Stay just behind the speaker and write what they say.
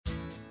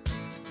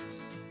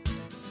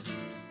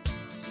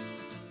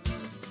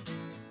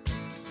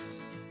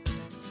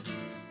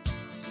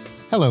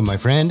Hello, my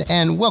friend,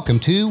 and welcome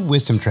to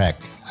Wisdom Trek.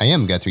 I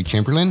am Guthrie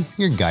Chamberlain,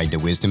 your guide to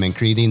wisdom and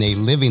creating a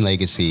living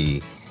legacy.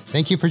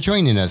 Thank you for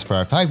joining us for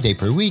our 5-day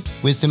per week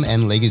Wisdom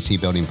and Legacy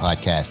Building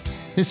podcast.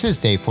 This is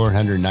day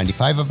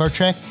 495 of our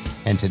trek,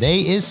 and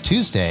today is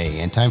Tuesday,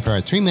 and time for our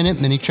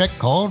 3-minute mini trek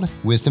called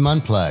Wisdom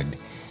Unplugged.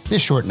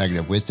 This short nugget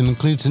of wisdom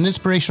includes an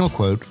inspirational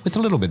quote with a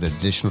little bit of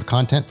additional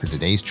content for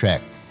today's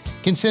trek.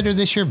 Consider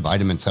this your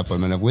vitamin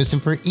supplement of wisdom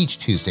for each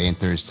Tuesday and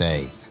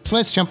Thursday. So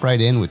let's jump right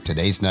in with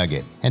today's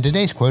nugget. And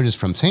today's quote is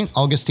from St.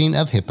 Augustine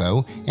of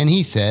Hippo, and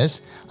he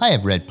says, "I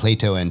have read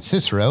Plato and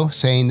Cicero,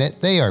 saying that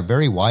they are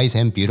very wise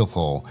and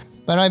beautiful,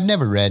 but I've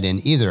never read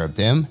in either of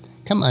them,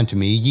 'Come unto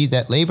me, ye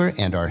that labor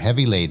and are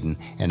heavy laden,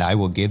 and I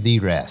will give thee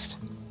rest.'"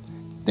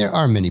 There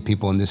are many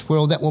people in this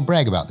world that will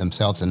brag about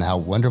themselves and how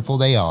wonderful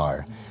they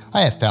are.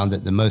 I have found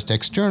that the most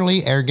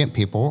externally arrogant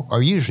people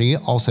are usually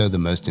also the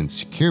most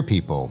insecure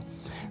people.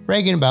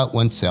 Bragging about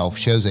oneself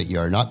shows that you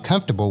are not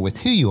comfortable with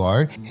who you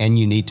are, and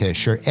you need to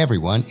assure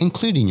everyone,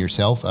 including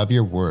yourself, of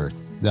your worth.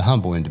 The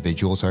humble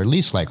individuals are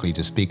least likely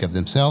to speak of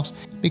themselves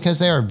because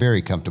they are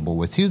very comfortable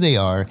with who they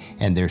are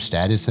and their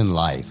status in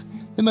life.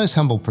 The most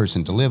humble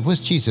person to live was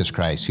Jesus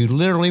Christ, who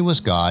literally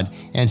was God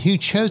and who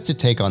chose to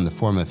take on the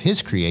form of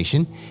his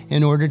creation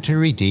in order to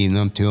redeem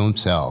them to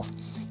himself.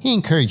 He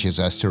encourages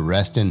us to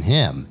rest in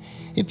him.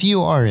 If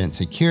you are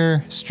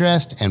insecure,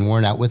 stressed, and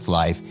worn out with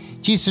life,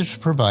 Jesus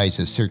provides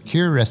a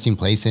secure resting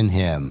place in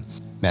him.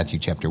 Matthew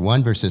chapter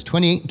 1, verses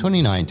 28 and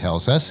 29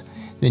 tells us,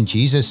 "Then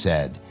Jesus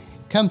said,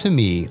 'Come to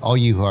me, all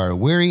you who are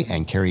weary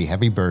and carry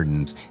heavy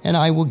burdens, and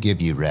I will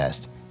give you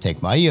rest.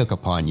 Take my yoke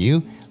upon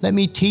you. Let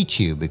me teach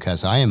you,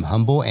 because I am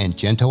humble and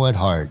gentle at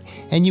heart,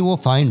 and you will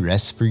find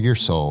rest for your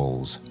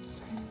souls.'"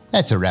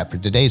 That's a wrap for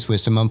today's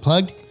Wisdom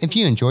Unplugged. If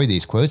you enjoy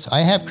these quotes,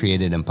 I have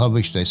created and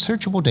published a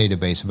searchable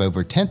database of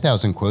over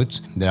 10,000 quotes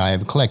that I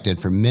have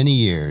collected for many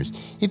years.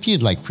 If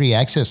you'd like free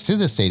access to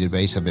this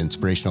database of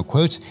inspirational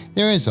quotes,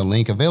 there is a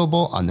link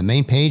available on the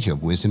main page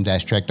of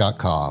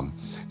wisdom-trek.com.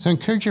 So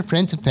encourage your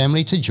friends and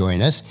family to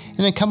join us,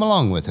 and then come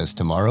along with us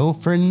tomorrow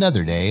for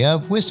another day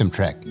of Wisdom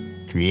Trek,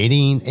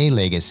 creating a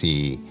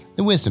legacy.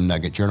 The Wisdom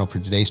Nugget Journal for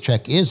today's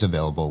trek is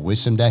available at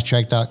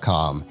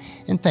wisdom-trek.com.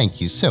 And thank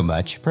you so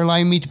much for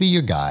allowing me to be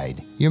your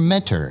guide, your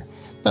mentor.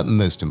 But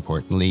most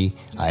importantly,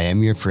 I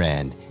am your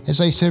friend as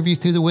I serve you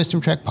through the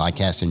Wisdom Trek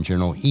podcast and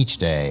journal each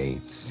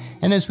day.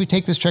 And as we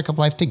take this trek of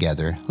life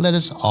together, let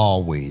us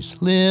always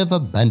live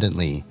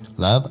abundantly,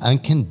 love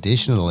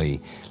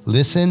unconditionally,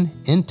 listen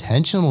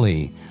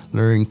intentionally,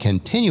 learn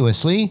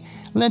continuously,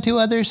 lend to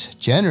others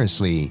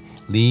generously,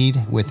 lead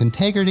with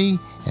integrity,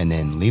 and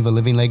then leave a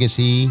living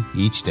legacy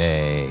each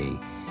day.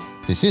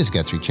 This is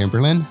Guthrie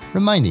Chamberlain,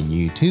 reminding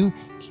you to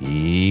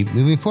keep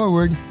moving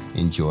forward,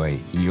 enjoy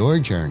your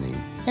journey,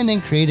 and then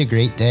create a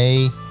great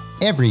day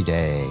every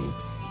day.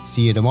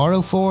 See you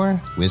tomorrow for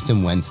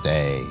Wisdom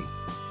Wednesday.